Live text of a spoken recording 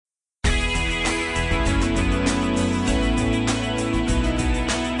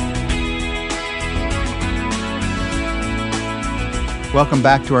Welcome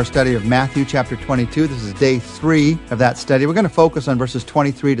back to our study of Matthew chapter 22. This is day 3 of that study. We're going to focus on verses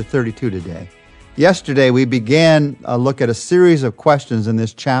 23 to 32 today. Yesterday, we began a look at a series of questions in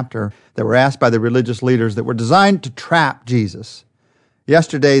this chapter that were asked by the religious leaders that were designed to trap Jesus.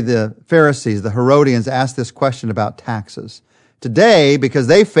 Yesterday, the Pharisees, the Herodians, asked this question about taxes. Today, because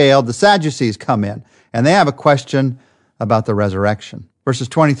they failed, the Sadducees come in, and they have a question about the resurrection. Verses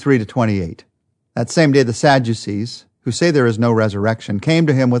 23 to 28. That same day, the Sadducees, who say there is no resurrection, came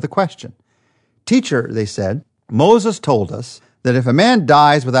to him with a question. "Teacher," they said, "Moses told us that if a man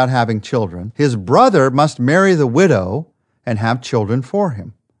dies without having children, his brother must marry the widow and have children for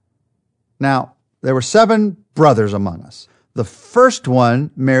him." Now, there were 7 brothers among us. The first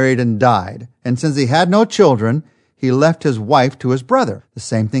one married and died, and since he had no children, he left his wife to his brother. The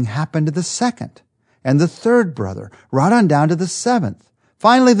same thing happened to the second and the third brother, right on down to the 7th.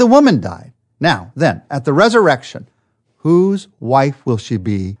 Finally, the woman died. Now, then, at the resurrection, whose wife will she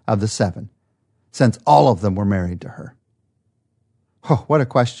be of the 7, since all of them were married to her? Oh, what a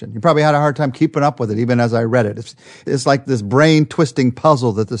question. You probably had a hard time keeping up with it, even as I read it. It's like this brain-twisting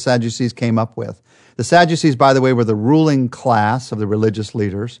puzzle that the Sadducees came up with. The Sadducees, by the way, were the ruling class of the religious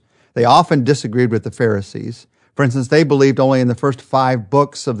leaders. They often disagreed with the Pharisees. For instance, they believed only in the first 5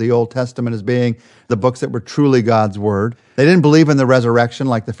 books of the Old Testament as being the books that were truly God's Word. They didn't believe in the resurrection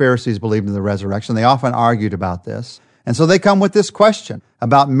like the Pharisees believed in the resurrection. They often argued about this. And so they come with this question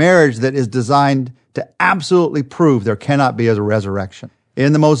about marriage that is designed to absolutely prove there cannot be a resurrection.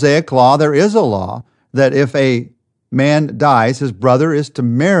 In the Mosaic Law, there is a law that if a man dies, his brother is to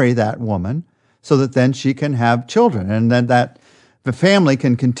marry that woman so that then she can have children and then that the family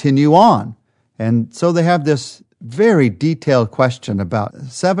can continue on. And so they have this very detailed question about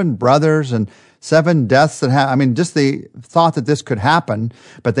 7 brothers and 7 deaths that just the thought that this could happen,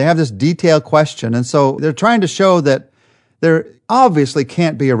 but they have this detailed question. And so they're trying to show that there obviously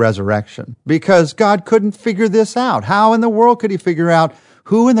can't be a resurrection because God couldn't figure this out. How in the world could he figure out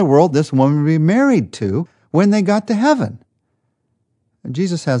who in the world this woman would be married to when they got to heaven? And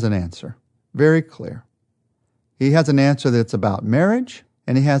Jesus has an answer, very clear. He has an answer that's about marriage,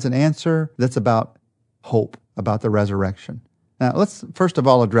 and he has an answer that's about hope, about the resurrection. Now, let's first of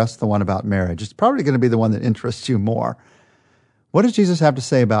all address the one about marriage. It's probably going to be the one that interests you more. What does Jesus have to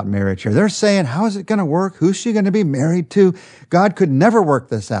say about marriage here? They're saying, how is it going to work? Who's she going to be married to? God could never work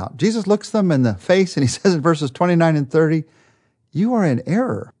this out. Jesus looks them in the face and he says in verses 29 and 30, "You are in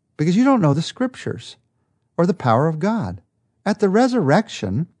error because you don't know the Scriptures or the power of God. At the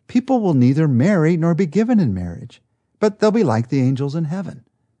resurrection, people will neither marry nor be given in marriage, but they'll be like the angels in heaven."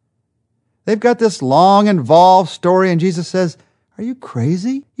 They've got this long, involved story, and Jesus says, "Are you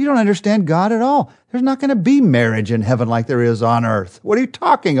crazy? You don't understand God at all. There's not going to be marriage in heaven like there is on earth. What are you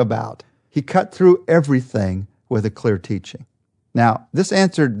talking about?" He cut through everything with a clear teaching. Now, this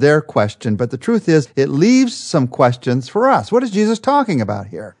answered their question, but the truth is it leaves some questions for us. What is Jesus talking about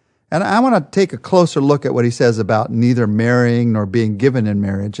here? And I want to take a closer look at what he says about neither marrying nor being given in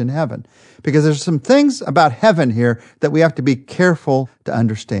marriage in heaven, because there's some things about heaven here that we have to be careful to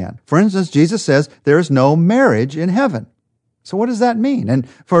understand. For instance, Jesus says there is no marriage in heaven. So what does that mean? And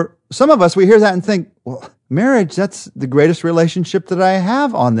for some of us, we hear that and think, well, marriage, that's the greatest relationship that I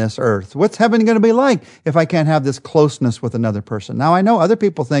have on this earth. What's heaven going to be like if I can't have this closeness with another person? Now, I know other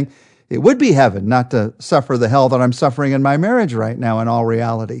people think it would be heaven not to suffer the hell that I'm suffering in my marriage right now in all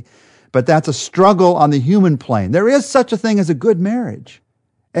reality. But that's a struggle on the human plane. There is such a thing as a good marriage.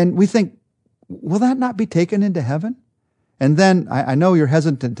 And we think, will that not be taken into heaven? And then I know you're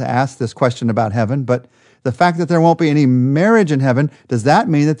hesitant to ask this question about heaven, but the fact that there won't be any marriage in heaven, does that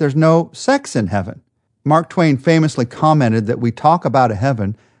mean that there's no sex in heaven? Mark Twain famously commented that we talk about a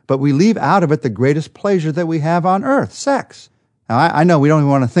heaven, but we leave out of it the greatest pleasure that we have on earth, sex. Now, I know we don't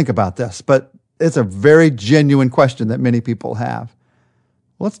even want to think about this, but it's a very genuine question that many people have.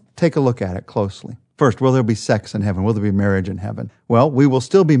 Let's take a look at it closely. First, will there be sex in heaven? Will there be marriage in heaven? Well, we will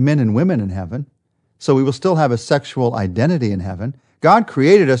still be men and women in heaven, so we will still have a sexual identity in heaven. God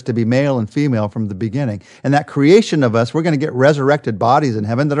created us to be male and female from the beginning. And that creation of us, we're going to get resurrected bodies in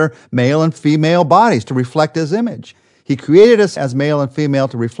heaven that are male and female bodies to reflect His image. He created us as male and female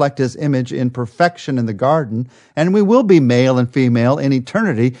to reflect His image in perfection in the garden, and we will be male and female in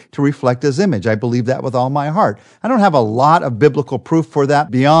eternity to reflect His image. I believe that with all my heart. I don't have a lot of biblical proof for that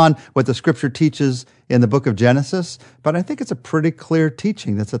beyond what the Scripture teaches in the book of Genesis, but I think it's a pretty clear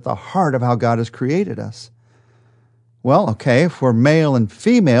teaching that's at the heart of how God has created us. Well, okay, if we're male and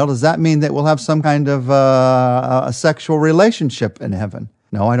female, does that mean that we'll have some kind of a sexual relationship in heaven?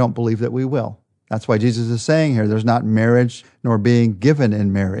 No, I don't believe that we will. That's why Jesus is saying here, there's not marriage nor being given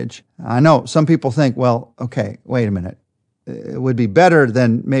in marriage. I know some people think, well, okay, wait a minute. it would be better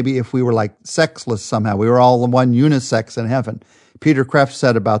than maybe if we were like sexless somehow. We were all one unisex in heaven. Peter Kreeft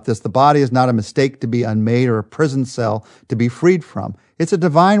said about this, the body is not a mistake to be unmade or a prison cell to be freed from. It's a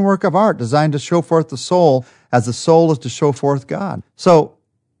divine work of art designed to show forth the soul as the soul is to show forth God. So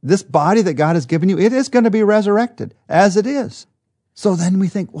this body that God has given you, it is going to be resurrected as it is. So then we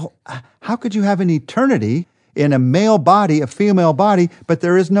think, well, how could you have an eternity in a male body, a female body, but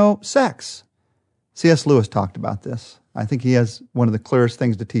there is no sex? C.S. Lewis talked about this. I think he has one of the clearest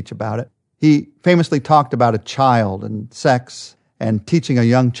things to teach about it. He famously talked about a child and sex and teaching a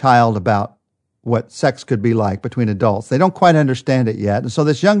young child about what sex could be like between adults. They don't quite understand it yet. And so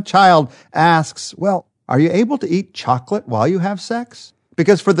this young child asks, well, are you able to eat chocolate while you have sex?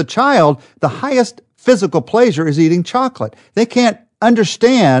 Because for the child, the highest physical pleasure is eating chocolate. They can't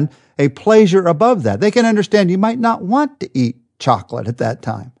understand a pleasure above that. They can understand you might not want to eat chocolate at that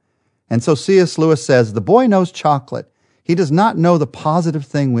time. And so C.S. Lewis says, the boy knows chocolate. He does not know the positive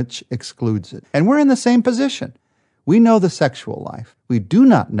thing which excludes it. And we're in the same position. We know the sexual life. We do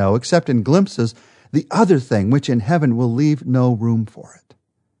not know, except in glimpses, the other thing which in heaven will leave no room for it.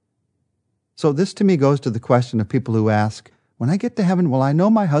 So this to me goes to the question of people who ask, when I get to heaven, will I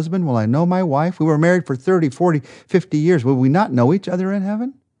know my husband? Will I know my wife? We were married for 30, 40, 50 years. Will we not know each other in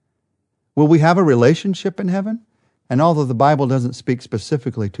heaven? Will we have a relationship in heaven? And although the Bible doesn't speak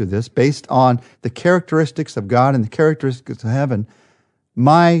specifically to this, based on the characteristics of God and the characteristics of heaven,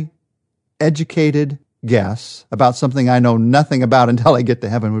 my educated guess about something I know nothing about until I get to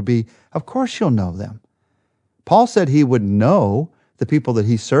heaven would be, of course you'll know them. Paul said he would know the people that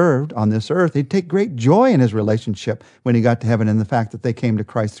he served on this earth. He'd take great joy in his relationship when he got to heaven and the fact that they came to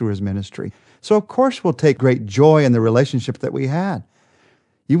Christ through his ministry. So of course we'll take great joy in the relationship that we had.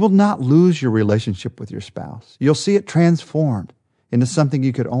 You will not lose your relationship with your spouse. You'll see it transformed into something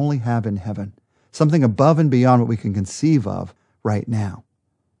you could only have in heaven, something above and beyond what we can conceive of right now.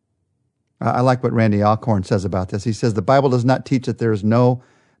 I like what Randy Alcorn says about this. He says, the Bible does not teach that there is no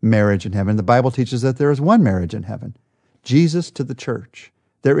marriage in heaven. The Bible teaches that there is one marriage in heaven, Jesus to the church.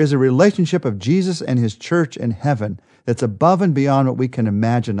 There is a relationship of Jesus and his church in heaven that's above and beyond what we can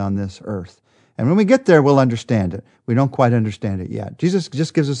imagine on this earth. And when we get there, we'll understand it. We don't quite understand it yet. Jesus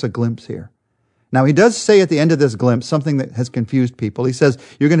just gives us a glimpse here. Now, he does say at the end of this glimpse something that has confused people. He says,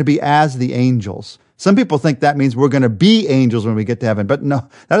 you're going to be as the angels. Some people think that means we're going to be angels when we get to heaven. But no,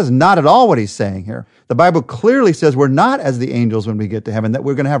 that is not at all what he's saying here. The Bible clearly says we're not as the angels when we get to heaven, that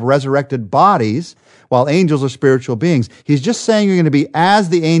we're going to have resurrected bodies while angels are spiritual beings. He's just saying you're going to be as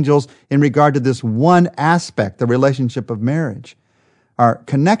the angels in regard to this one aspect, the relationship of marriage. Our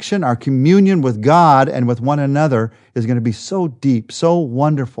connection, our communion with God and with one another is going to be so deep, so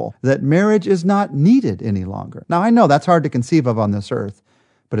wonderful, that marriage is not needed any longer. Now, I know that's hard to conceive of on this earth,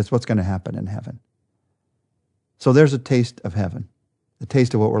 but it's what's going to happen in heaven. So there's a taste of heaven, a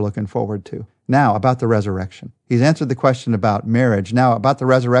taste of what we're looking forward to. Now, about the resurrection. He's answered the question about marriage. Now, about the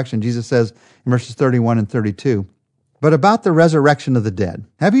resurrection, Jesus says in verses 31 and 32, but about the resurrection of the dead,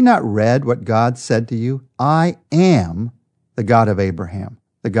 have you not read what God said to you? I am the God of Abraham,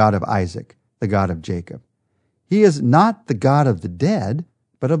 the God of Isaac, the God of Jacob. He is not the God of the dead,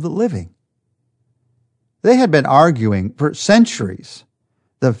 but of the living. They had been arguing for centuries.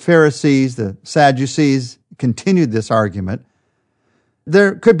 The Pharisees, the Sadducees continued this argument.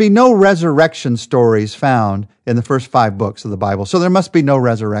 There could be no resurrection stories found in the first 5 books of the Bible, so there must be no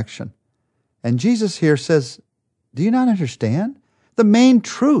resurrection. And Jesus here says, do you not understand? The main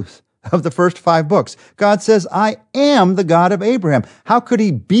truth of the first 5 books. God says, I am the God of Abraham. How could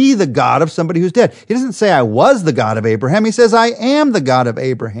he be the God of somebody who's dead? He doesn't say I was the God of Abraham. He says, I am the God of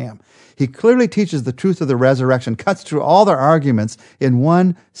Abraham. He clearly teaches the truth of the resurrection, cuts through all their arguments in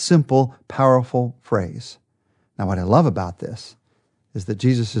one simple, powerful phrase. Now, what I love about this is that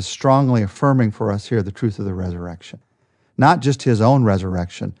Jesus is strongly affirming for us here the truth of the resurrection. Not just his own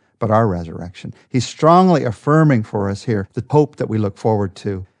resurrection, but our resurrection. He's strongly affirming for us here the hope that we look forward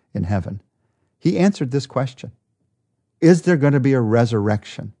to in heaven. He answered this question. Is there going to be a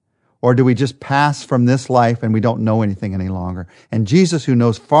resurrection? Or do we just pass from this life and we don't know anything any longer? And Jesus, who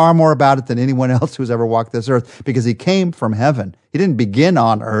knows far more about it than anyone else who's ever walked this earth, because he came from heaven. He didn't begin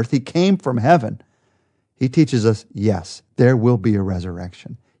on earth. He came from heaven. He teaches us, yes, there will be a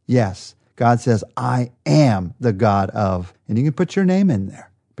resurrection. Yes, God says, I am the God of, and you can put your name in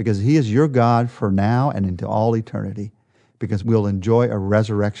there because he is your God for now and into all eternity, because we'll enjoy a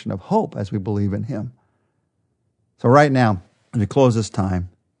resurrection of hope as we believe in him. So right now, as we close this time,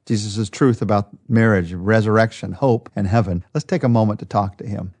 Jesus' truth about marriage, resurrection, hope, and heaven, let's take a moment to talk to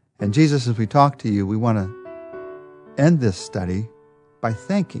him. And Jesus, as we talk to you, we want to end this study by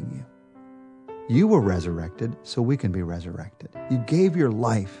thanking you. You were resurrected so we can be resurrected. You gave your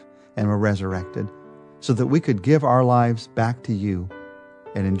life and were resurrected so that we could give our lives back to you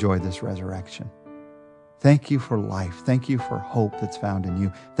and enjoy this resurrection. Thank you for life. Thank you for hope that's found in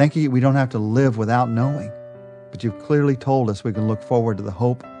you. Thank you we don't have to live without knowing, but you've clearly told us we can look forward to the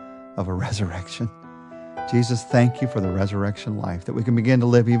hope of a resurrection. Jesus, thank you for the resurrection life that we can begin to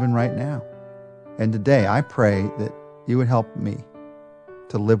live even right now. And today I pray that you would help me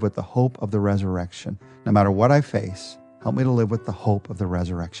to live with the hope of the resurrection. No matter what I face, help me to live with the hope of the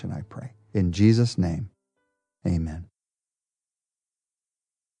resurrection, I pray. In Jesus' name, amen.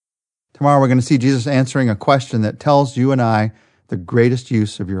 Tomorrow we're going to see Jesus answering a question that tells you and I the greatest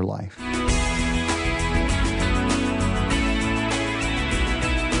use of your life.